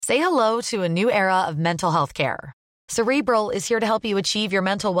Say hello to a new era of mental health care. Cerebral is here to help you achieve your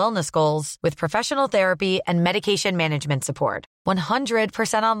mental wellness goals with professional therapy and medication management support.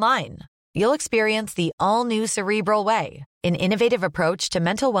 100% online. You'll experience the all-new Cerebral Way, an innovative approach to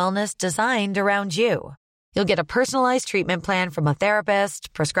mental wellness designed around you. You'll get a personalized treatment plan from a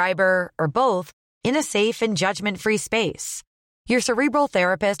therapist, prescriber, or both in a safe and judgment-free space. Your Cerebral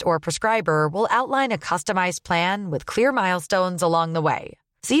therapist or prescriber will outline a customized plan with clear milestones along the way,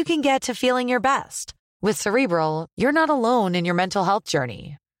 so you can get to feeling your best. With Cerebral, you're not alone in your mental health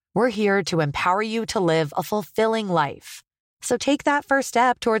journey. We're here to empower you to live a fulfilling life. So take that first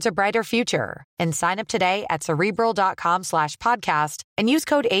step towards a brighter future and sign up today at Cerebral.com/podcast and use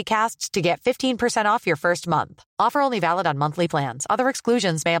code ACAST to get 15% off your first month. Offer only valid on monthly plans. Other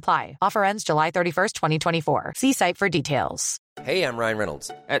exclusions may apply. Offer ends July 31st, 2024. See site for details. Hey, I'm Ryan Reynolds.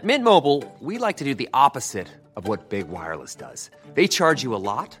 At Mint Mobile, we like to do the opposite of what Big Wireless does. They charge you a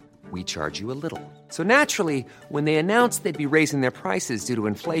lot. We charge you a little. So naturally, when they announced they'd be raising their prices due to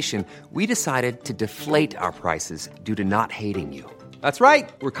inflation, we decided to deflate our prices due to not hating you. That's right.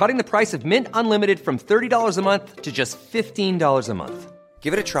 We're cutting the price of Mint Unlimited from $30 a month to just $15 a month.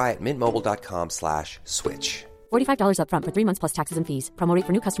 Give it a try at mintmobile.com/switch. $45 up front for 3 months plus taxes and fees. Promo rate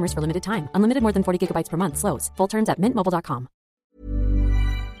for new customers for limited time. Unlimited more than 40 gigabytes per month. Slows full terms at mintmobile.com.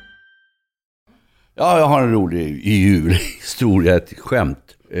 Ja, jag har en rolig julhistoria, ett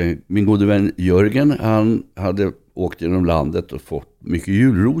skämt. Min gode vän Jörgen, han hade åkt genom landet och fått mycket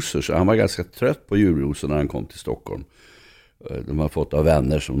julrosor, så han var ganska trött på julrosor när han kom till Stockholm. De har fått av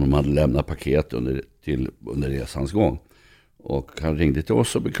vänner som de hade lämnat paket under resans gång. Och han ringde till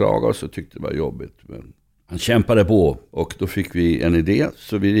oss och beklagade oss och tyckte det var jobbigt. Men han kämpade på, och då fick vi en idé,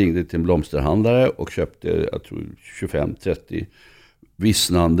 så vi ringde till en blomsterhandlare och köpte, jag tror 25-30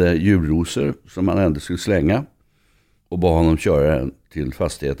 vissnande julrosor som han ändå skulle slänga, och bad honom köra den till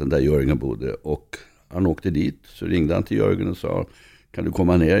fastigheten där Jörgen bodde. Och han åkte dit, så ringde han till Jörgen och sa: kan du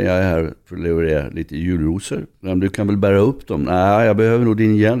komma ner, jag är här för att leverera lite julrosor. Men du kan väl bära upp dem? Nej, jag behöver nog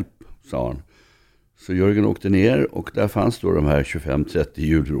din hjälp, sa han. Så Jörgen åkte ner, och där fanns då de här 25-30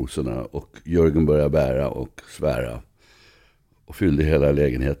 julrosorna, och Jörgen började bära och svära och fyllde hela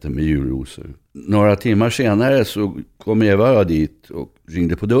lägenheten med julrosor. Några timmar senare så kom Eva och jag dit och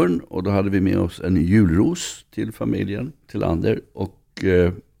ringde på dörren, och då hade vi med oss en julros till familjen, till Ander, och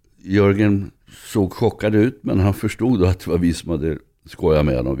Jörgen såg chockad ut, men han förstod då att det var vi som hade skojat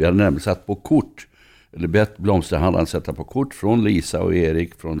med honom. Vi hade nämligen satt på kort, eller bett blomsterhandlaren sätta på kort från Lisa och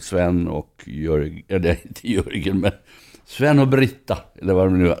Erik, från Sven och Jörgen, eller inte Jörgen, men Sven och Britta, eller vad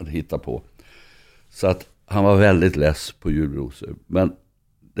de nu hade hittat på. Så att han var väldigt less på julrosor. Men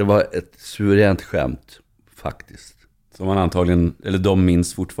det var ett suveränt skämt, faktiskt. Som man antagligen, eller de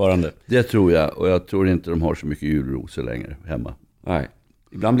minns fortfarande. Det tror jag, och jag tror inte de har så mycket julrosor längre hemma. Nej,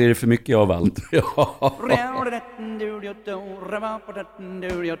 ibland blir det för mycket av allt. Ja.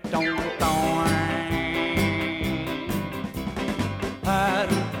 Här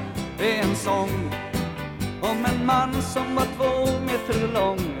är en sång om en man som var 2 meter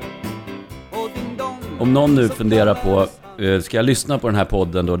lång. Om någon nu funderar på, ska jag lyssna på den här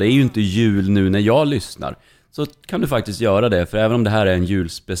podden då? Det är ju inte jul nu när jag lyssnar. Så kan du faktiskt göra det, för även om det här är en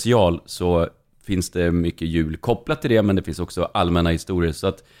julspecial så finns det mycket jul kopplat till det, men det finns också allmänna historier. Så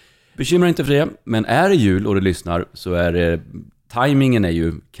att bekymra inte för det, men är det jul och du lyssnar så är det, timingen är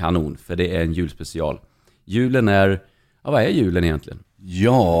ju kanon, för det är en julspecial. Julen är, ja, vad är julen egentligen?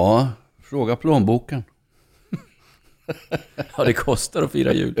 Ja, fråga plånboken. Ja, det kostar att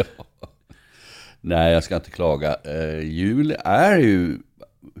fira jul. Ja. Nej, jag ska inte klaga. Jul är ju,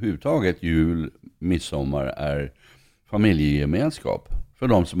 huvudtaget jul, midsommar är familjegemenskap för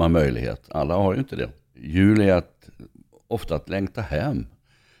de som har möjlighet. Alla har ju inte det. Jul är ofta att längta hem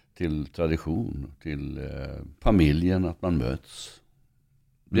till tradition, till familjen, att man möts.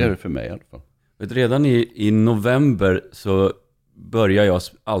 Det är det för mig i alla fall. Redan i november så börjar jag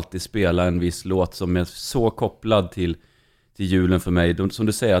alltid spela en viss låt som är så kopplad till julen för mig. Som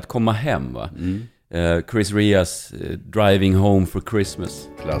du säger, att komma hem, va? Chris Rias Driving Home for Christmas.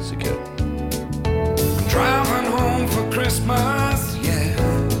 Klassiker. Driving home for Christmas, yeah.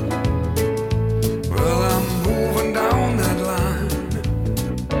 Well, I'm moving down that line.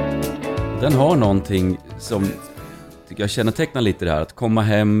 Den har någonting som tycker jag kännetecknar lite det här. Att komma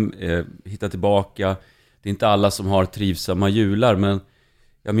hem, hitta tillbaka. Det är inte alla som har trivsamma jular, men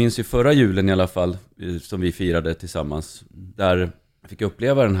jag minns ju förra julen i alla fall, som vi firade tillsammans. Där jag fick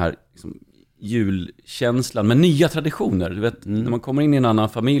uppleva den här liksom, julkänslan med nya traditioner. Du vet, när man kommer in i en annan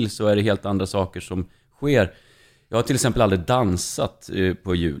familj så är det helt andra saker som sker. Jag har till exempel aldrig dansat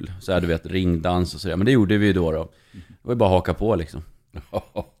på jul. Så här, du vet, ringdans och sådär. Men det gjorde vi ju då. Det var ju bara att haka på liksom.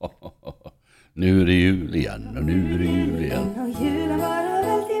 Nu är det jul igen och nu är det jul igen. Och julen varar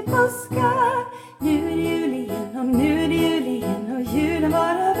väl till påska. Nu är det jul igen och nu är det jul igen. Och julen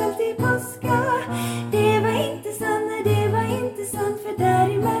varar väl till påska. Det var inte sant, nej det var inte sant. För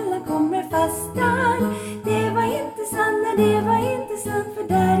däremellan kommer fastan. Det var inte sant, nej det var inte sant. För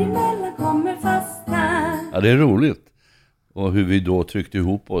däremellan kommer fastan. Ja, det är roligt. Och hur vi då tryckte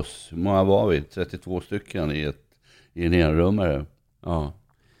ihop oss. Hur många var vi? 32 stycken i en enrummare. Ja.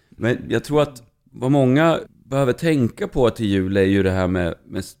 Men jag tror att vad många behöver tänka på till jul är ju det här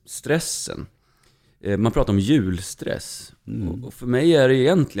med stressen. Man pratar om julstress. Och för mig är det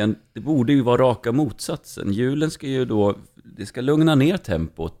egentligen, det borde ju vara raka motsatsen. Julen ska ju då, det ska lugna ner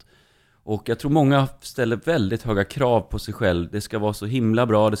tempot. Och jag tror många ställer väldigt höga krav på sig själv. Det ska vara så himla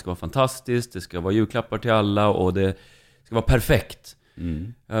bra, det ska vara fantastiskt, det ska vara julklappar till alla och det ska vara perfekt.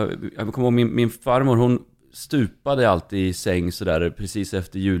 Jag kommer ihåg min farmor, hon stupade alltid i säng sådär precis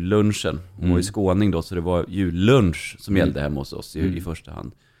efter jullunchen. Hon var i skåning då, så det var jullunch som gällde hemma hos oss i första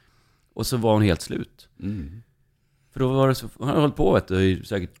hand. Och så var hon helt slut. För då var det så, hon hade hållit på i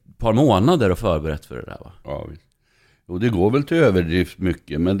säkert ett par månader och förberett för det där, va? Ja, visst. Och det går väl till överdrift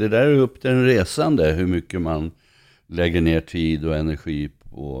mycket, men det där är upp till en resande hur mycket man lägger ner tid och energi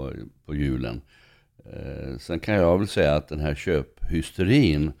på julen. Sen kan jag väl säga att den här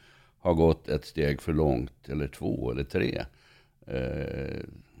köphysterin har gått ett steg för långt, eller 2 eller 3.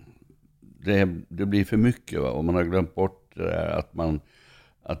 Det blir för mycket, va? Och man har glömt bort det där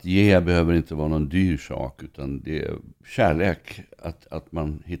att ge behöver inte vara någon dyr sak, utan det är kärlek, att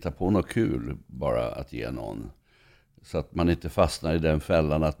man hittar på något kul bara att ge någon. Så att man inte fastnar i den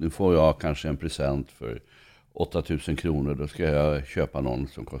fällan att nu får jag kanske en present för 8 000 kronor, då ska jag köpa någon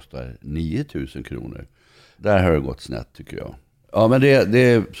som kostar 9 000 kronor. Där har det gått snett, tycker jag. Ja, men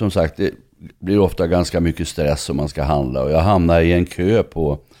det som sagt, det blir ofta ganska mycket stress om man ska handla. Och jag hamnar i en kö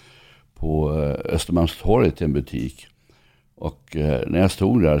på Östermalmstorget till en butik. Och när jag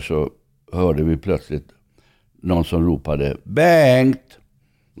stod där så hörde vi plötsligt någon som ropade Bengt!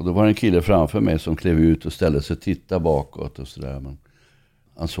 Och då var det en kille framför mig som klev ut och ställde sig och tittade bakåt och sådär. Men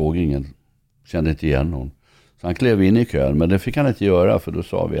han såg ingen, kände inte igen någon. Så han klev in i kön, men det fick han inte göra, för då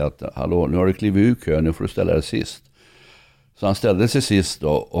sa vi att hallå, nu har du klivit ur kön, nu får du ställa dig sist. Så han ställde sig sist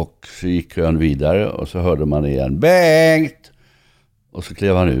då, och så gick kön vidare och så hörde man igen Bengt! Och så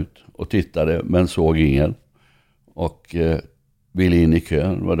klev han ut och tittade men såg ingen och ville in i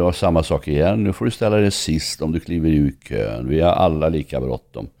kön. Och det var samma sak igen, nu får du ställa dig sist om du kliver ur kön, vi har alla lika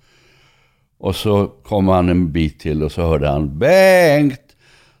bråttom. Och så kom han en bit till och så hörde han Bengt!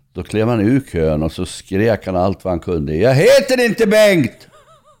 Då klev han ur kön och så skrek han allt vad han kunde. Jag heter inte Bengt!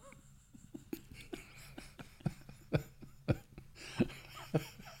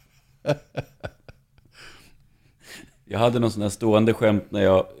 Jag hade någon sån här stående skämt när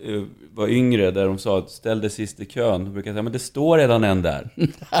jag var yngre, där de sa att ställ dig sist i kön. Jag brukade säga, men det står redan en där.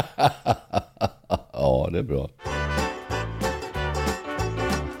 Ja, det är bra.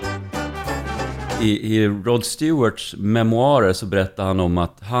 I Rod Stewarts memoarer så berättar han om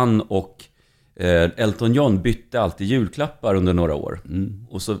att han och Elton John bytte alltid julklappar under några år.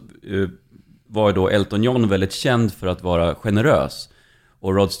 Och så var då Elton John väldigt känd för att vara generös.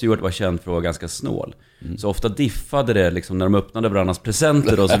 Och Rod Stewart var känd för att vara ganska snål. Så ofta diffade det liksom, när de öppnade varandras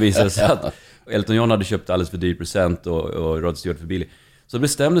presenter. Och så visade det sig att Elton John hade köpt alldeles för dyr present och Rod Stewart för billig. Så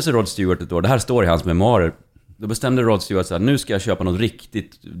bestämde sig Rod Stewart ett år, det här står i hans memoarer. Då bestämde Rod Stewart så här, nu ska jag köpa något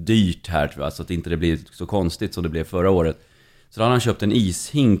riktigt dyrt här, va? Så att inte det blir så konstigt som det blev förra året. Så då hade han köpt en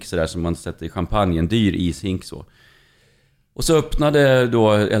ishink så där, som man sätter i champagne, en dyr ishink så. Och så öppnade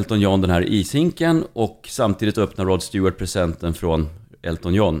då Elton John den här ishinken, och samtidigt öppnade Rod Stewart presenten från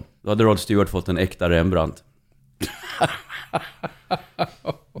Elton John. Då hade Rod Stewart fått en äkta Rembrandt.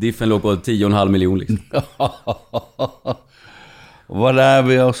 Diffen låg på 10,5 miljoner liksom. Vad lär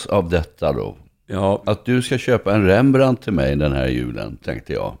vi oss av detta då? Ja. Att du ska köpa en Rembrandt till mig den här julen,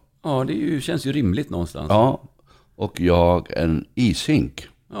 tänkte jag. Ja, det känns ju rimligt någonstans. Ja, och jag en ishink.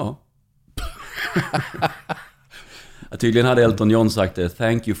 Ja. Tydligen hade Elton John sagt det.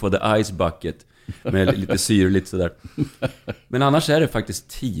 Thank you for the ice bucket. Med lite syrligt sådär. Men annars är det faktiskt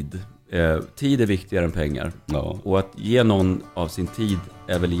tid. Tid är viktigare än pengar. Ja. Och att ge någon av sin tid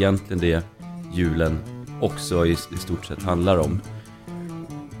är väl egentligen det julen också i stort sett handlar om.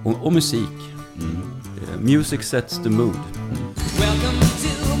 Och musik. Music sets the mood. Welcome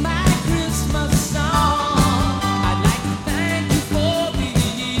to my Christmas song. I'd like to thank you for the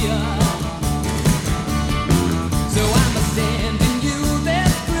year. So I'm sending you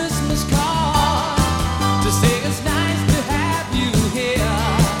this Christmas card to say it's nice to have you here.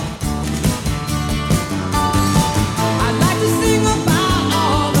 I'd like to sing about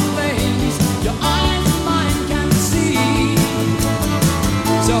all the things you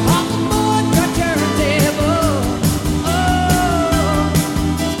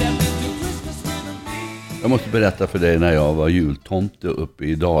måste berätta för dig när jag var jultomte uppe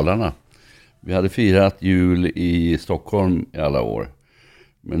i Dalarna. Vi hade firat jul i Stockholm i alla år.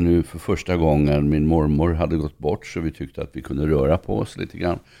 Men nu för första gången, min mormor hade gått bort så vi tyckte att vi kunde röra på oss lite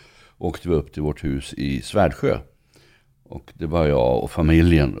grann. Åkte vi upp till vårt hus i Svärdsjö. Och det var jag och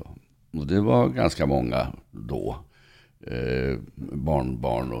familjen då. Och det var ganska många då.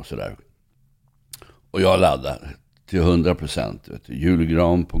 Barn och sådär. Och jag laddade till 100%.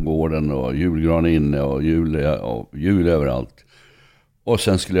 Julgran på gården och julgran inne och jul överallt. Och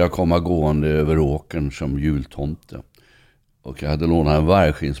sen skulle jag komma gående över åkern som jultomte. Och jag hade lånat en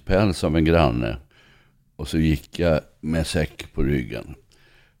vargskinnspäls av en granne. Och så gick jag med säck på ryggen.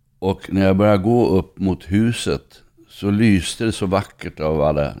 Och när jag började gå upp mot huset så lyste det så vackert av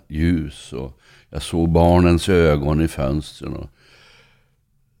alla ljus. Och jag såg barnens ögon i fönstren.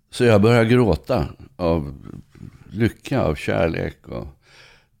 Så jag började gråta av lycka, av kärlek. Och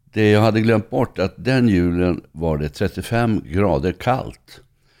det jag hade glömt bort att den julen var det 35 grader kallt.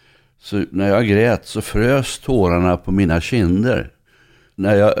 Så när jag grät så frös tårarna på mina kinder.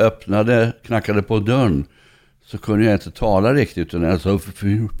 När jag knackade på dörren så kunde jag inte tala riktigt. Utan jag sa,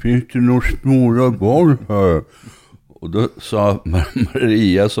 finns det några stora barn här? Och då sa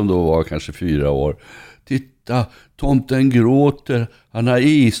Maria som då var kanske 4 år, titta, tomten gråter, han har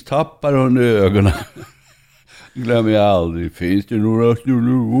istappar under ögonen. Glömmer jag aldrig, finns det några stora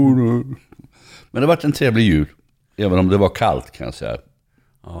barn? Men det var en trevlig jul, även om det var kallt kan jag säga.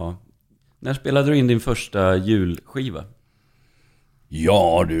 Ja. När spelade du in din första julskiva?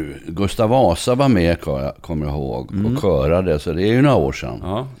 Ja du, Gustav Vasa var med kommer jag ihåg och körade, så det är ju några år sedan.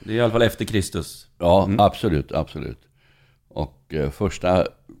 Ja, det är i alla fall efter Kristus. Ja, absolut. Och första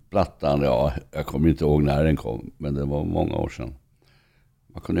plattan, jag kommer inte ihåg när den kom, men det var många år sedan.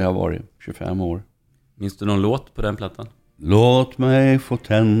 Vad kunde jag ha varit? 25 år. Minns du någon låt på den plattan? Låt mig få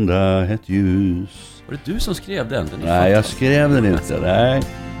tända ett ljus. Var det du som skrev den? Nej, jag skrev den inte, nej.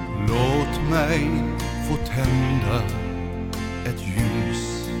 Låt mig få tända ett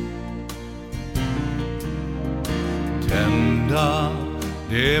ljus. Tända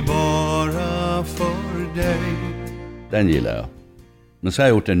det bara för dig. Den gillar jag. Men så har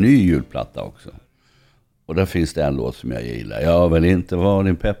jag gjort en ny julplatta också. Och där finns det en låt som jag gillar. Jag vill inte vara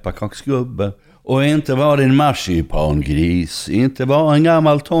din pepparkaksgubbe. Och inte vara din marsipangris. Inte vara en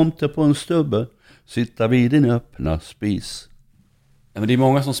gammal tomte på en stubbe. Sitta vid din öppna spis. Ja, men det är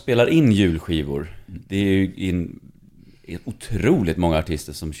många som spelar in julskivor. Det är ju otroligt många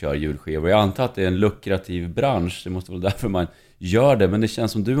artister som kör julskivor. Jag antar att det är en lukrativ bransch. Det måste vara därför man gör det. Men det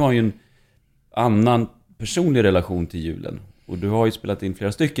känns som du har ju en annan personlig relation till julen. Och du har ju spelat in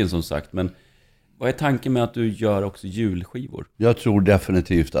flera stycken som sagt. Men vad är tanken med att du gör också julskivor? Jag tror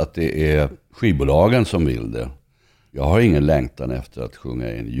definitivt att det är skivbolagen som vill det. Jag har ingen längtan efter att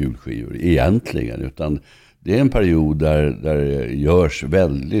sjunga in julskivor egentligen. Utan det är en period där det görs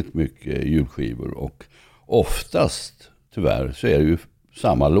väldigt mycket julskivor. Och oftast, tyvärr, så är det ju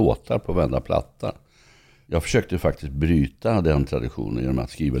samma låtar på varenda platta. Jag försökte faktiskt bryta den traditionen genom att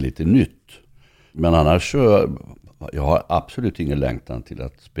skriva lite nytt. Men annars så jag har absolut ingen längtan till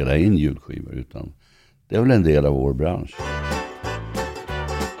att spela in julskivor, utan det är väl en del av vår bransch.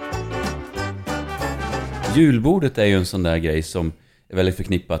 Julbordet är ju en sån där grej som är väldigt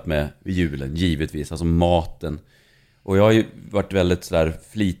förknippat med julen, givetvis, alltså maten. Och jag har ju varit väldigt så där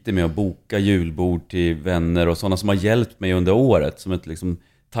flitig med att boka julbord till vänner och sådana som har hjälpt mig under året, som ett liksom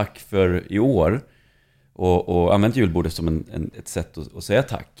tack för i år. Och använt julbordet som ett sätt att säga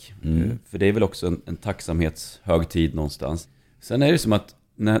tack. För det är väl också en tacksamhetshögtid någonstans. Sen är det som att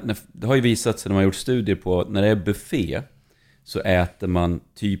det har ju visat sig när man har gjort studier på när det är buffé så äter man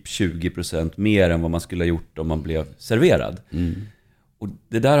typ 20% mer än vad man skulle ha gjort om man blev serverad. Och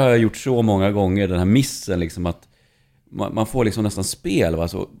det där har jag gjort så många gånger, den här missen liksom, att man får liksom nästan spel, va?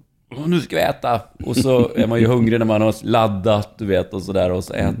 Så, nu ska vi äta, och så är man ju hungrig när man har laddat, du vet, och sådär, och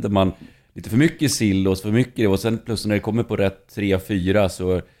så äter man lite för mycket sill och så för mycket, och sen plötsligt när det kommer på rätt 3-4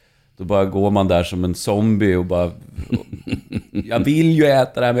 så då bara går man där som en zombie och bara jag vill ju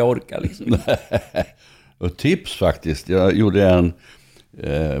äta det här, men jag orkar liksom. Och tips faktiskt, jag gjorde en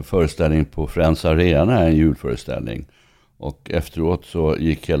föreställning på Friends Arena, en julföreställning, och efteråt så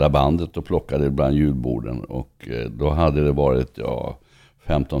gick hela bandet och plockade bland julborden, och då hade det varit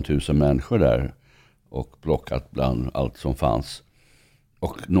 15 000 människor där och plockat bland allt som fanns.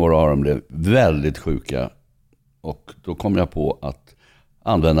 Och några av dem blev väldigt sjuka. Och då kom jag på att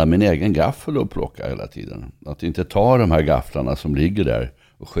använda min egen gaffel och plocka hela tiden. Att inte ta de här gafflarna som ligger där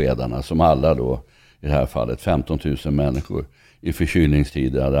och skedarna som alla då, i det här fallet 15 000 människor i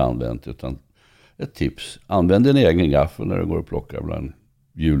förkylningstider hade använt. Utan ett tips, använd din egen gaffel när du går och plockar bland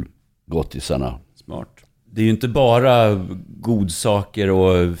julgottisarna. Smart. det är ju inte bara godsaker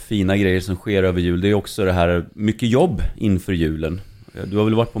och fina grejer som sker över jul. Det är också det här mycket jobb inför julen. Du har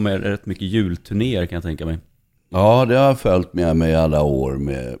väl varit på med rätt mycket julturnéer kan jag tänka mig. Ja, det har jag följt med mig alla år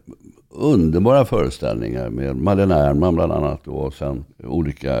med underbara föreställningar med Madeleine Ernman bland annat och sen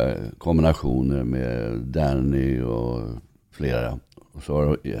olika kombinationer med Danny och flera. Och så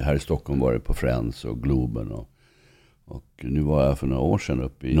har jag här i Stockholm varit på Friends och Globen och nu var jag för några år sedan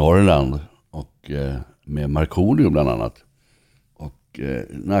uppe i Norrland och med Markoolio bland annat. Och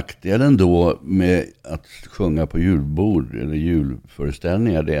nackdelen då med att sjunga på julbord eller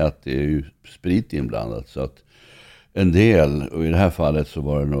julföreställningar det är att det är ju sprit inblandat så att en del, och i det här fallet så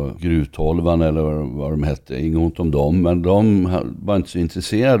var det nog Gruvtolvan eller vad de hette, inget ont om dem, men de var inte så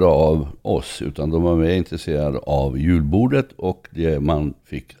intresserade av oss utan de var mer intresserade av julbordet och det man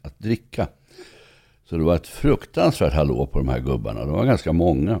fick att dricka. Så det var ett fruktansvärt hallå på de här gubbarna, de var ganska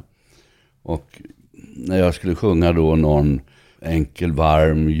många. Och när jag skulle sjunga då någon enkel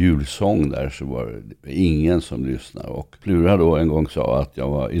varm julsång där så var det ingen som lyssnade. Och Plura då en gång sa att jag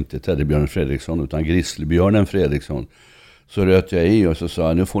var inte Teddybjörnen Fredriksson utan Grizzlybjörnen Fredriksson. Så röt jag i och så sa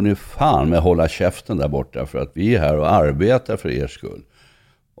jag, nu får ni fan med hålla käften där borta för att vi är här och arbetar för er skull.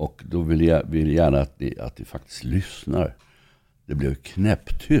 Och då vill jag gärna att ni faktiskt lyssnar. Det blev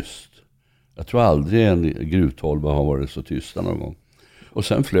knäpptyst. Jag tror aldrig en gruvtolva har varit så tysta någon gång. Och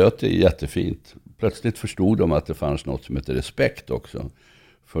sen flöt det jättefint. Plötsligt förstod de att det fanns något som heter respekt också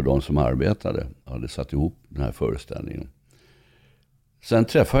för de som arbetade. Hade satt ihop den här föreställningen. Sen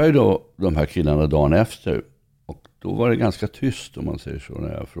träffade jag då de här killarna dagen efter. Och då var det ganska tyst om man säger så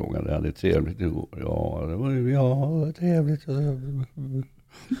när jag frågade. Det är trevligt igår. Ja, det var trevligt. Jag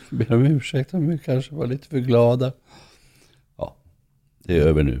ber om ursäkt om vi kanske var lite för glada. Ja, det är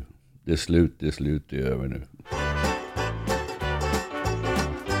över nu. Det är slut, det är över nu.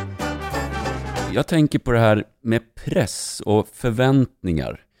 Jag tänker på det här med press och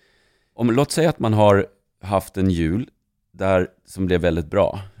förväntningar. Låt säga att man har haft en jul där som blev väldigt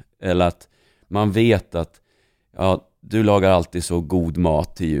bra. Eller att man vet att du lagar alltid så god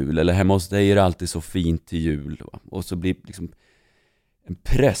mat till jul. Eller hemma hos dig är det alltid så fint till jul. Va? Och så blir liksom en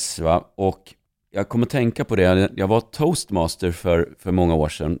press. Va? Och jag kommer tänka på det. Jag var toastmaster för många år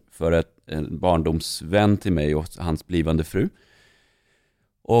sedan. För en barndomsvän till mig och hans blivande fru.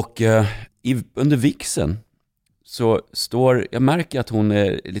 Och under vigseln så jag märker att hon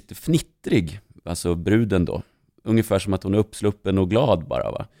är lite fnittrig, alltså bruden då. Ungefär som att hon är uppsluppen och glad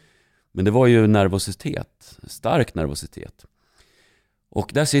bara va. Men det var ju nervositet, stark nervositet.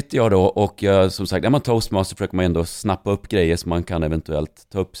 Och där sitter jag då och som sagt, när man toastmaster försöker man ändå snappa upp grejer som man kan eventuellt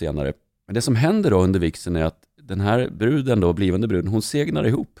ta upp senare. Men det som händer då under vigseln är att den här bruden då, blivande bruden, hon segnar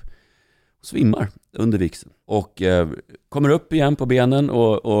ihop. Svimmar under vigseln och kommer upp igen på benen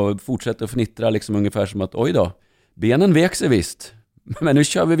och fortsätter att fnittra liksom ungefär som att oj då, benen vek sig visst, men nu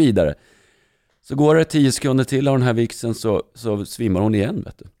kör vi vidare. Så går det 10 sekunder till av den här vigseln så svimmar hon igen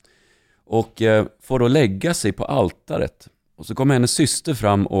vet du. Och får då lägga sig på altaret och så kommer hennes syster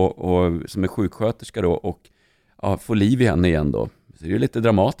fram och som är sjuksköterska då och får liv i henne igen då. Så det är lite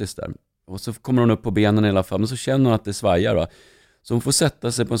dramatiskt där. Och så kommer hon upp på benen i alla fall men så känner hon att det svajar va. Så hon får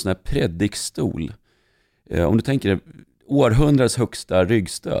sätta sig på en sån här predikstol. Om du tänker århundradets högsta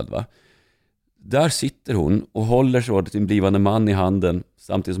ryggstöd va. Där sitter hon och håller så till sin blivande man i handen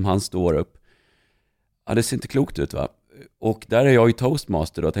samtidigt som han står upp. Ja, det ser inte klokt ut va. Och där är jag ju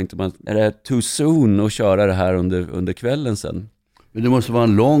toastmaster då. Tänkte man, är det too soon att köra det här under kvällen sen? Men det måste vara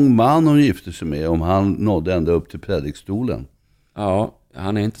en lång man hon gifte sig med om han nådde ända upp till predikstolen. Ja,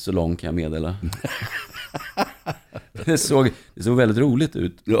 han är inte så lång kan jag meddela. Det såg väldigt roligt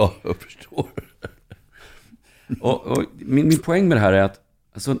ut. Ja, jag förstår. Och min poäng med det här är att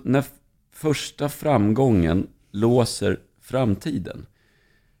alltså, när första framgången låser framtiden.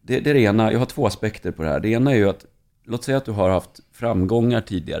 Det är det ena, jag har 2 aspekter på det här. Det ena är ju att, låt säga att du har haft framgångar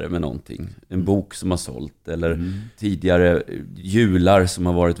tidigare med någonting. En bok som har sålt eller tidigare jular som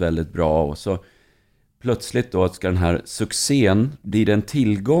har varit väldigt bra. Och så plötsligt då ska den här succén, blir det en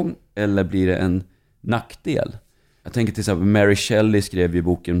tillgång eller blir det en nackdel? Jag tänker till exempel Mary Shelley skrev ju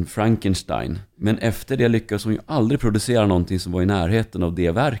boken Frankenstein. Men efter det lyckades hon ju aldrig producera någonting som var i närheten av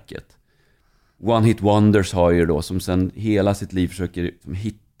det verket. One Hit Wonders har ju då som sen hela sitt liv försöker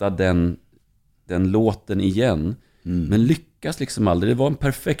hitta den låten igen. Men lyckas liksom aldrig. Det var en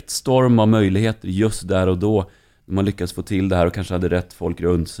perfekt storm av möjligheter just där och då. När man lyckas få till det här och kanske hade rätt folk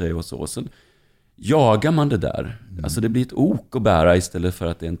runt sig och så. Och sen jagar man det där. Alltså det blir ett ok att bära istället för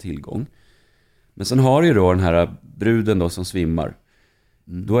att det är en tillgång. Men sen har ju då den här bruden då som svimmar.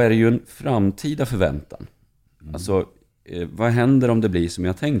 Då är det ju en framtida förväntan. Alltså, vad händer om det blir som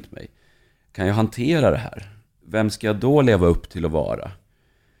jag tänkt mig? kan jag hantera det här? Vem ska jag då leva upp till att vara?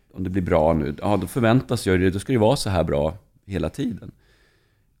 Om det blir bra nu, ja då förväntas jag det, då ska det vara så här bra hela tiden.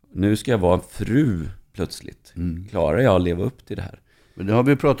 Nu ska jag vara fru plötsligt. Klarar jag att leva upp till det här? Men det har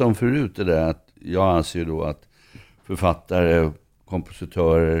vi pratat om förut, det där att jag anser då att författare,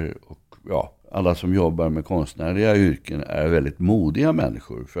 kompositörer och ja, alla som jobbar med konstnärliga yrken är väldigt modiga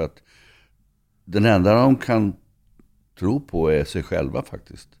människor. För att den enda de kan tro på är sig själva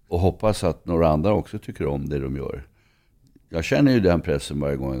faktiskt. Och hoppas att några andra också tycker om det de gör. Jag känner ju den pressen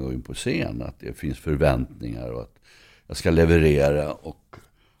varje gång jag går in på scen. Att det finns förväntningar och att jag ska leverera. Och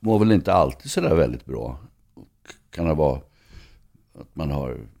mår väl inte alltid så där väldigt bra. Och kan det vara att man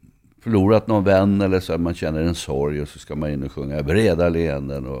har förlorat någon vän eller så att man känner en sorg och så ska man in och sjunga breda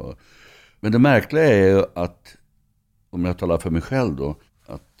leenden. Men det märkliga är ju att, om jag talar för mig själv då,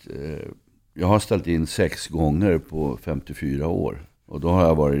 att jag har ställt in 6 gånger på 54 år. Och då har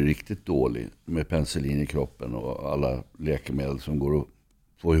jag varit riktigt dålig med penicillin i kroppen och alla läkemedel som går att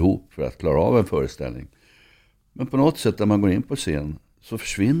få ihop för att klara av en föreställning. Men på något sätt när man går in på scen så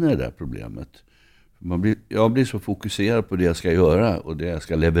försvinner det där problemet. Jag blir så fokuserad på det jag ska göra och det jag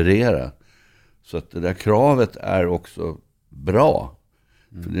ska leverera. Så att det där kravet är också bra.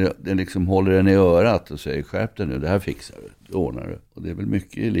 För det liksom håller en i örat och säger skärp dig nu, det här fixar du, det ordnar du. Och det är väl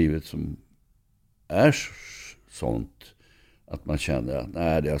mycket i livet som är sånt att man känner att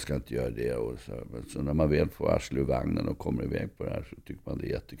nej, jag ska inte göra det. Och så när man väl får arsle ur vagnen och kommer iväg på det här så tycker man det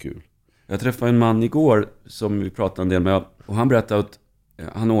är jättekul. Jag träffade en man igår som vi pratade en del med och han berättade att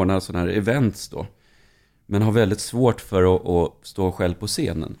han ordnar sådana här events då. Men har väldigt svårt för att stå själv på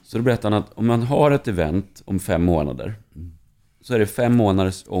scenen. Så då berättade han att om man har ett event om 5 månader så är det 5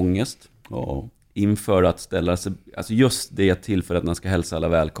 månaders ångest inför att ställa sig, alltså just det till för att man ska hälsa alla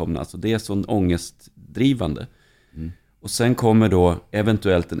välkomna. Alltså det är sån ångestdrivande. Och sen kommer då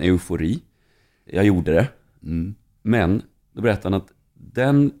eventuellt en eufori. Jag gjorde det. Men då berättade han att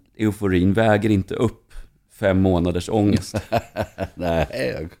den euforin väger inte upp 5 månaders ångest.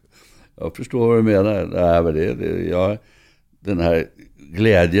 Nej, jag förstår vad du menar. Nej, men den här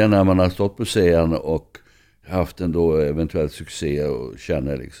glädjen när man har stått på scen och haft en då eventuellt succé och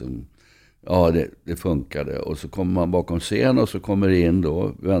känner liksom ja, det funkade. Och så kommer man bakom scen och så kommer det in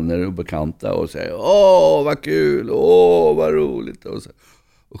då vänner och bekanta och säger åh vad kul, åh vad roligt.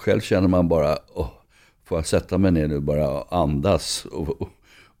 Och själv känner man bara får jag sätta mig ner nu bara andas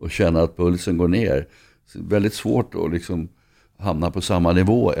och känna att pulsen går ner. Så det är väldigt svårt att liksom hamna på samma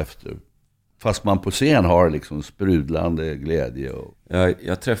nivå efter. Fast man på scen har liksom sprudlande glädje.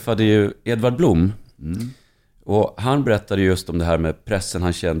 Jag träffade ju Edvard Blom. Och han berättade just om det här med pressen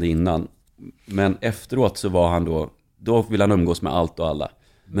han kände innan. Men efteråt så var han då ville han umgås med allt och alla.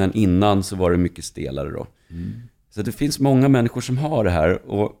 Men innan så var det mycket stelare då. Så det finns många människor som har det här.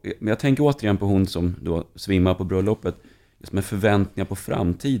 Men jag tänker återigen på hon som då svimmar på bröllopet. Just med förväntningar på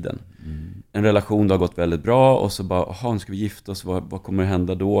framtiden. En relation har gått väldigt bra och så bara, nu ska vi gifta oss, vad kommer att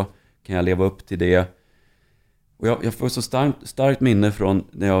hända då? Kan jag leva upp till det? Och jag får så starkt minne från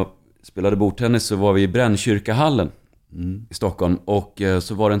när jag spelade bordtennis, så var vi i Brännkyrkahallen i Stockholm. Och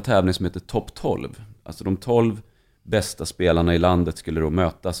så var det en tävling som heter Top 12. Alltså de 12 bästa spelarna i landet skulle då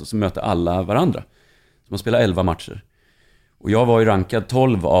mötas och så möter alla varandra. Så man spelar 11 matcher. Och jag var ju rankad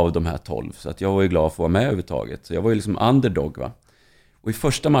 12 av de här 12. Så att jag var ju glad att få vara med överhuvudtaget. Så jag var ju liksom underdog va. Och i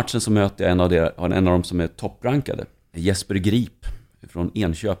första matchen så mötte jag en av dem som är topprankade. Jesper Grip från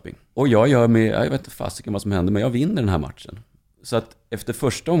Enköping. Och jag vet inte fasiken vad som hände, men jag vinner den här matchen. Så att efter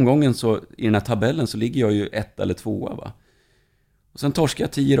första omgången så i den här tabellen så ligger jag ju 1 eller 2 va. Och sen torskade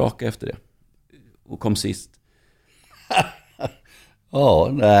jag 10 raka efter det. Och kom sist. Ja,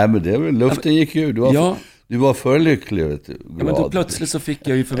 nej men det var, luften gick ur. Du var för lycklig, vet du. Ja, men då plötsligt så fick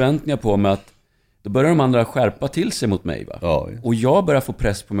jag ju förväntningar på mig att då börjar de andra skärpa till sig mot mig va. Ja. Och jag börjar få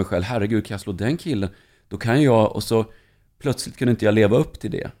press på mig själv. Herregud, kan jag slå den killen? Då kan jag, och så plötsligt kunde inte jag leva upp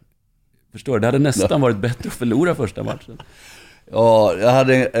till det. Förstår du? Det hade nästan varit bättre att förlora första matchen. Ja, jag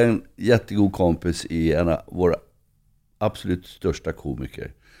hade en jättegod kompis i en av våra absolut största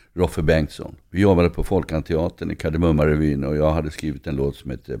komiker, Roffe Bengtsson. Vi jobbade på Folkanteatern i Kardemummarevyn och jag hade skrivit en låt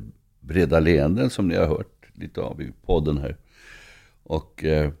som heter Breda leenden som ni har hört lite av i podden här. Och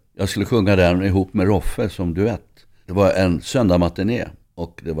jag skulle sjunga den ihop med Roffe som duett. Det var en söndagmatiné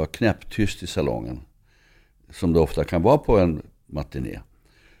och det var knäpptyst i salongen. Som det ofta kan vara på en matiné.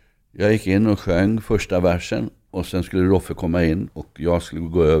 Jag gick in och sjöng första versen och sen skulle Roffe komma in och jag skulle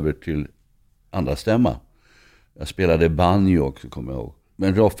gå över till andra stämma. Jag spelade banjo också, kommer jag ihåg.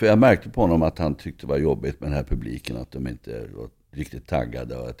 Men Roffe, jag märkte på honom att han tyckte det var jobbigt med den här publiken, att de inte var riktigt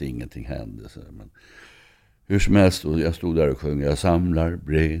taggade och att ingenting hände. Men Hur som helst, jag stod där och sjöng. Jag samlar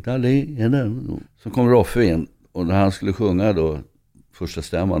breda lenen. Så kom Roffe in. Och när han skulle sjunga då, första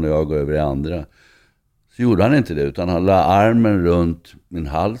stämman och jag går över i andra, så gjorde han inte det, utan han la armen runt min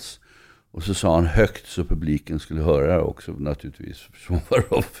hals. Och så sa han högt så publiken skulle höra det också, naturligtvis. Som var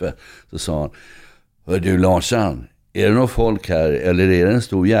Roffe. Så sa han: hör du Larsan, är det någon folk här eller är det en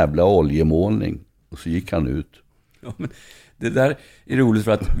stor jävla oljemålning? Och så gick han ut. Ja, men det där är roligt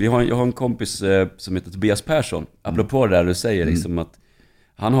för att jag har en kompis som heter Tobias Persson. Apropå det där du säger liksom att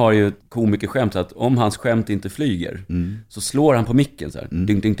han har ju komikerskämt att om hans skämt inte flyger så slår han på micken så här.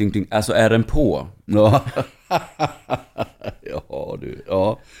 Ding, ding, ding, ding. Alltså är den på? Ja.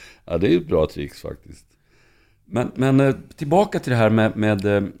 Ja, det är ett bra tricks faktiskt. Men tillbaka till det här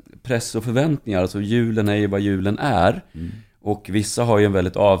med press och förväntningar. Alltså julen är ju vad julen är. Och vissa har ju en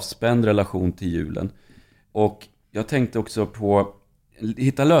väldigt avspänd relation till julen. Och jag tänkte också på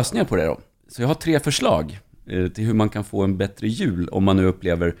hitta lösningar på det då. Så jag har 3 förslag till hur man kan få en bättre jul om man nu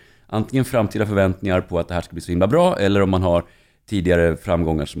upplever antingen framtida förväntningar på att det här ska bli så himla bra, eller om man har tidigare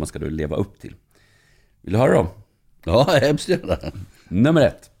framgångar som man ska då leva upp till. Vill du höra dem? Ja, hemskt gärna. Nummer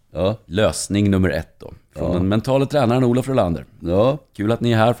 1. Ja. Lösning nummer 1 då. Från den mentala tränaren Olof Röhlander. Ja. Kul att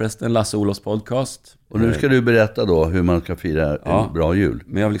ni är här förresten, Lasse Olofs podcast. Och nu ska du berätta då hur man ska fira en bra jul.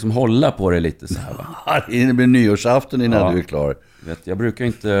 Men jag vill liksom hålla på det lite så här, va? Det blir nyårsafton innan du är klar. Jag brukar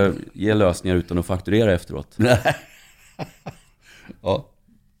inte ge lösningar utan att fakturera efteråt. Nej. Ja.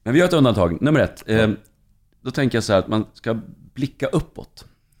 Men vi har ett undantag. Nummer 1. Då tänker jag så här att man ska blicka uppåt.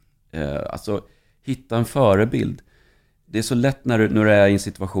 Alltså hitta en förebild. Det är så lätt när du är i en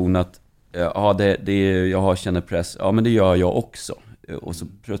situation att jag känner press. Ja, men det gör jag också. Och så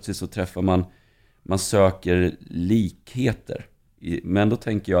plötsligt så träffar man söker likheter. Men då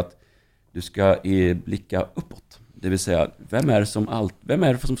tänker jag att du ska blicka uppåt. Det vill säga, vem är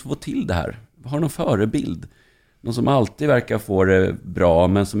det som får till det här? Har någon förebild? Någon som alltid verkar få det bra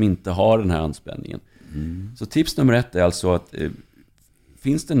men som inte har den här anspänningen. Så tips nummer 1 är alltså att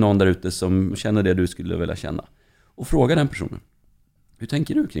finns det någon där ute som känner det du skulle vilja känna? Och fråga den personen. Hur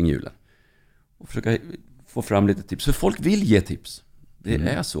tänker du kring julen? Och försöka få fram lite tips. För folk vill ge tips. Det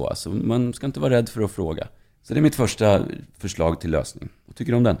är så. Alltså, man ska inte vara rädd för att fråga. Så det är mitt första förslag till lösning. Vad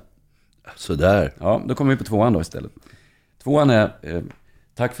tycker du om den? Sådär. Ja, då kommer vi på 2:an då istället. 2:an är...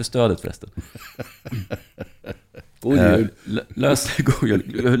 tack för stödet förresten. God jul. God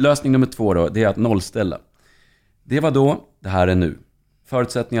jul. Lösning nummer 2 då, det är att nollställa. Det var då, det här är nu.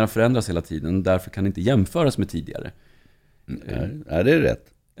 Förutsättningarna förändras hela tiden, därför kan det inte jämföras med tidigare. Ja, det är rätt.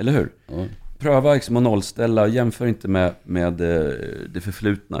 Eller hur? Ja. Pröva liksom att nollställa, jämför inte med det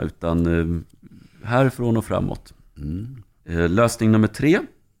förflutna, utan härifrån och framåt. Lösning nummer 3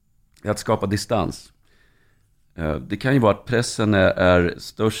 är att skapa distans. Det kan ju vara att pressen är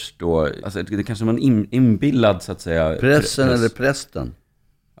störst då, alltså det kanske är en inbillad så att säga. Pressen eller prästen?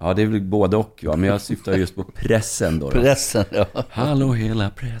 Ja, det är väl både och, ja, men jag syftar just på pressen då. Pressen, ja. Hallå hela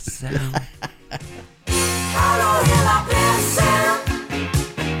pressen. Hallå hela pressen,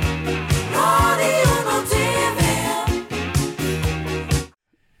 radion och TV.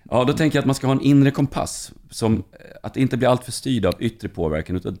 Ja, då tänker jag att man ska ha en inre kompass. Som att inte bli allt för styrd av yttre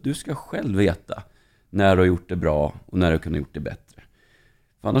påverkan, utan att du ska själv veta när du har gjort det bra och när du kunde gjort det bättre.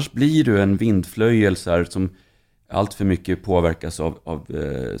 För annars blir du en vindflöjelse som allt för mycket påverkas av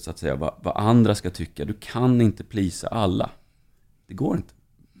så att säga, vad andra ska tycka. Du kan inte plisa alla. Det går inte.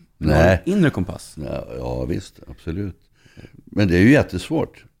 Nej. Inre kompass. Ja, visst, absolut. Men det är ju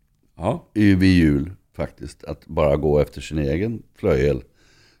jättesvårt. Ja. Vid jul faktiskt, att bara gå efter sin egen flöjel.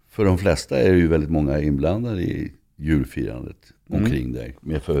 För de flesta är ju väldigt många inblandade i julfirandet omkring dig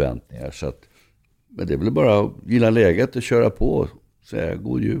med förväntningar. Så att, men det är väl bara att gilla läget och köra på och säga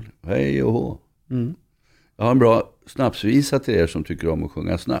god jul, hej och hå. Jag har en bra snapsvisa till er som tycker om att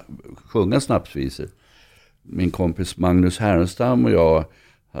sjunga snapsvisor. Min kompis Magnus Härenstam och jag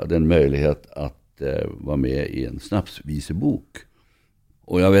hade en möjlighet att vara med i en snapsvisebok.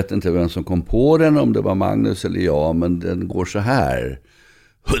 Och jag vet inte vem som kom på den, om det var Magnus eller jag, men den går så här.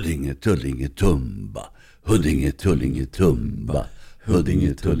 Huddinge, Tullinge, Tumba. Huddinge, Tullinge, Tumba.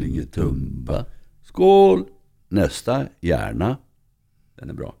 Huddinge, Tullinge, Tumba. Skål! Nästa, gärna. Den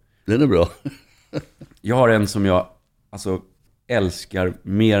är bra. Den är bra. Jag har en som jag älskar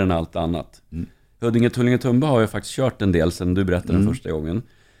mer än allt annat. Huddinge, Tullinge, Tumba har jag faktiskt kört en del sedan du berättade den första gången.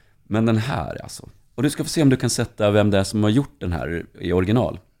 Men den här alltså. Och du ska få se om du kan sätta vem det är som har gjort den här i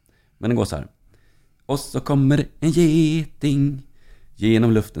original. Men den går så här. Och så kommer en geting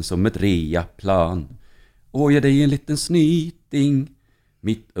genom luften som ett reaplan. Och ger dig en liten snyting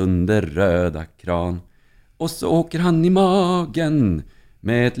mitt under röda kran. Och så åker han i magen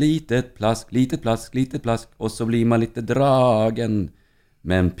Med ett litet plask, och så blir man lite dragen.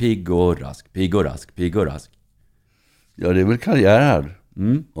 Men pigg och rask. Ja, det är väl karriär här.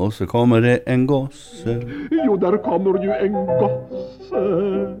 Och så kommer det en gosse. Jo, där kommer ju en gosse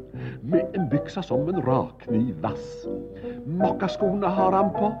med en byxa som en rakkniv vass. Mockaskorna har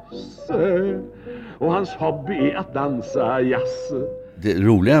han på sig och hans hobby är att dansa jazz. Det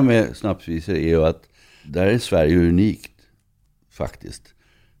roliga med snapsvisor är ju att där är Sverige unikt faktiskt.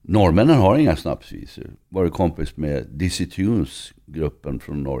 Norrmännen har inga snapsvisor. Var kompis med Dizzy Tunes, gruppen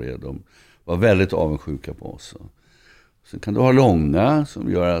från Norge. De var väldigt avundsjuka på oss. Sen kan du ha långa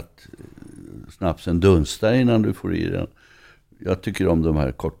som gör att snapsen dunstar innan du får i den. Jag tycker om de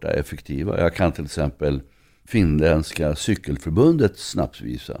här korta effektiva. Jag kan till exempel finländska cykelförbundets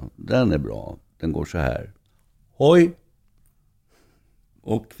snapsvisa. Den är bra. Den går så här. Hoj!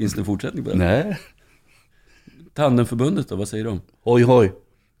 Och finns det en fortsättning på den? Nej. Tandemförbundet då, vad säger de? Hoj hoj.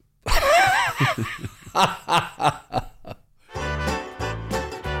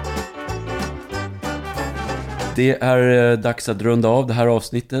 Det är dags att runda av det här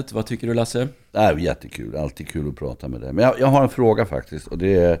avsnittet. Vad tycker du, Lasse? Det är jättekul, alltid kul att prata med dig. Men jag har en fråga faktiskt. Och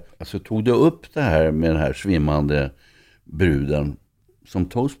det är, alltså, tog du upp det här med den här svimmande bruden som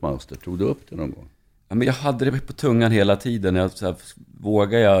toastmaster? Tog du upp det någon gång? Ja, men jag hade det på tungan hela tiden.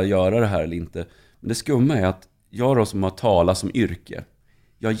 Vågar jag göra det här eller inte? Men det skumma är att jag då som har talat som yrke,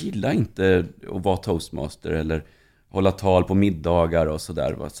 jag gillar inte att vara toastmaster eller hålla tal på middagar och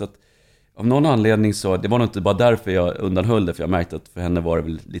sådär. Så att av någon anledning så, det var nog inte bara därför jag undanhöll det, för jag märkte att för henne var det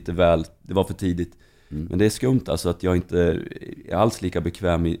väl lite väl, det var för tidigt. Men det är skumt alltså att jag inte är alls lika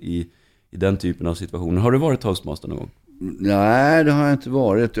bekväm i den typen av situationer. Har du varit toastmaster någon gång? Nej, det har jag inte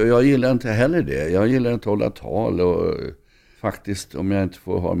varit. Och jag gillar inte heller det. Jag gillar inte att hålla tal. Och faktiskt, om jag inte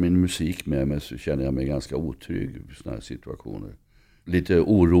får ha min musik med mig så känner jag mig ganska otrygg i sådana här situationer. Lite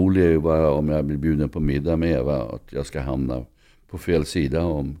orolig om jag blir bjuden på middag med Eva, att jag ska hamna på fel sida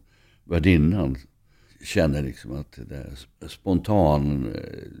om värdinnan känner liksom att det är spontan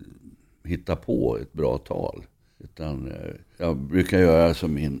hitta på ett bra tal. Utan jag brukar göra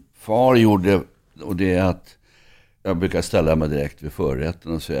som min far gjorde, och det är att jag brukar ställa mig direkt vid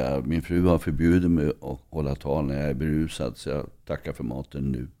förrätten och säga: min fru har förbjudit mig att hålla tal när jag är berusad, så jag tackar för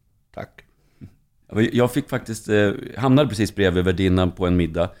maten nu. Tack. Jag fick faktiskt, hamnade precis bredvid värdinnan på en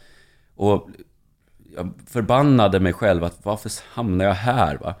middag, och jag förbannade mig själv att varför hamnar jag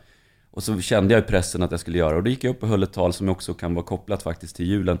här, va? Och så kände jag i pressen att jag skulle göra, och då gick jag upp och höll ett tal som också kan vara kopplat faktiskt till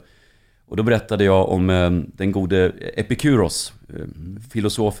julen. Och då berättade jag om den gode Epikuros,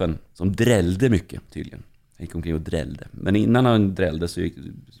 filosofen, som drällde mycket tydligen. Han gick omkring och drällde. Men innan han drällde så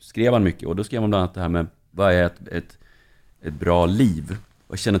skrev han mycket, och då skrev han bland annat det här med vad är ett bra liv?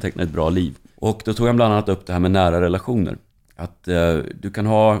 Vad kännetecknar ett bra liv? Och då tog han bland annat upp det här med nära relationer. Att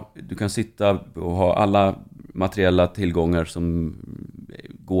du kan sitta och ha alla materiella tillgångar som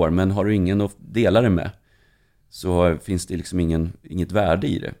går, men har du ingen att dela det med så finns det liksom inget värde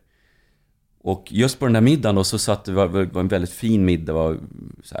i det. Och just på den där middagen då, så satt det var en väldigt fin middag, var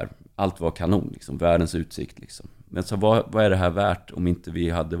så här, allt var kanon liksom, världens utsikt liksom. Men så vad är det här värt om inte vi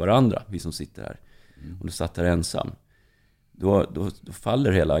hade varandra, vi som sitter här. Och du satt här ensam. Då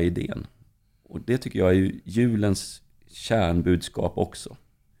faller hela idén. Och det tycker jag är ju julens kärnbudskap också.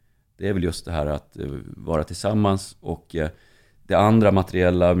 Det är väl just det här att vara tillsammans, och det andra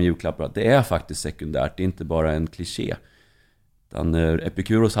materiella mjukklappar, det är faktiskt sekundärt, det är inte bara en kliché. Utan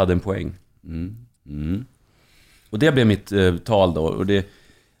Epikuros hade en poäng. Och det blev mitt tal då, och det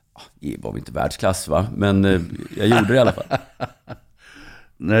var inte världsklass, va? Men jag gjorde det i alla fall.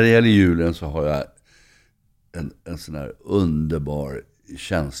 När det gäller julen så har jag en sån här underbar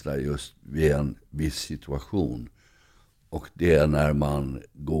känsla just vid en viss situation. Och det är när man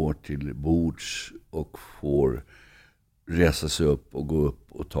går till bords och får resa sig upp och gå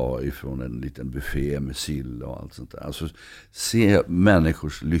upp och ta ifrån en liten buffé med sill och allt sånt där. Alltså se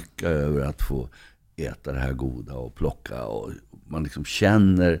människors lycka över att få äta det här goda och plocka, och man liksom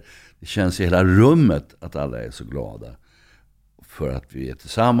känner, det känns i hela rummet att alla är så glada för att vi är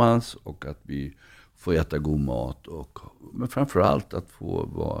tillsammans och att vi får äta god mat, men framförallt att få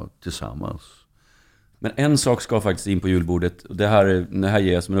vara tillsammans. Men en sak ska faktiskt in på julbordet, och det här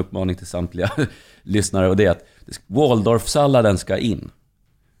ger jag som en uppmaning till samtliga lyssnare, och det är att Waldorfsalladen ska in.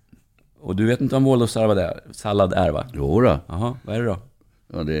 Och du vet inte om Waldorfsallad är, va? Jo då. Jaha, vad är det då?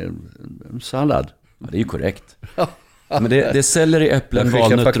 Ja, det är en sallad. Ja, det är ju korrekt. Men det är selleri, äpplen,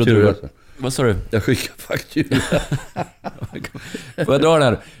 valnötter och druvor. Vad sa du? Jag skickar faktura. Får jag dra den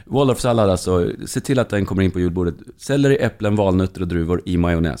här? Waldorfsallad alltså, se till att den kommer in på julbordet. Selleri, äpplen, valnötter och druvor i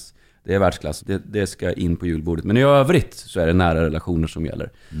majonnäs. Det är världsklass, det ska in på julbordet. Men i övrigt så är det nära relationer som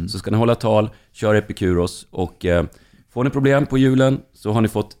gäller. Så ska ni hålla tal, kör Epikuros. Och får ni problem på julen så har ni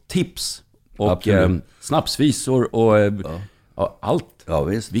fått tips. Och snapsvisor och allt. Ja,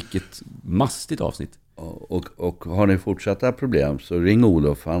 visst. Vilket mastigt avsnitt. Och har ni fortsatta problem så ring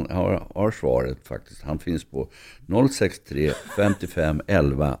Olof, han har svaret faktiskt. Han finns på 063 55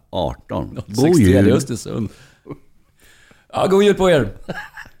 11 18. God jul i Östersund. Ja, god jul på er.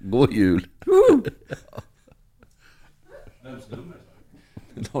 God jul.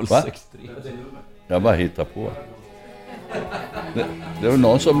 063. Jag bara hittar på. Det är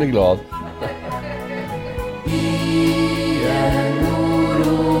någon som blir glad. Vi är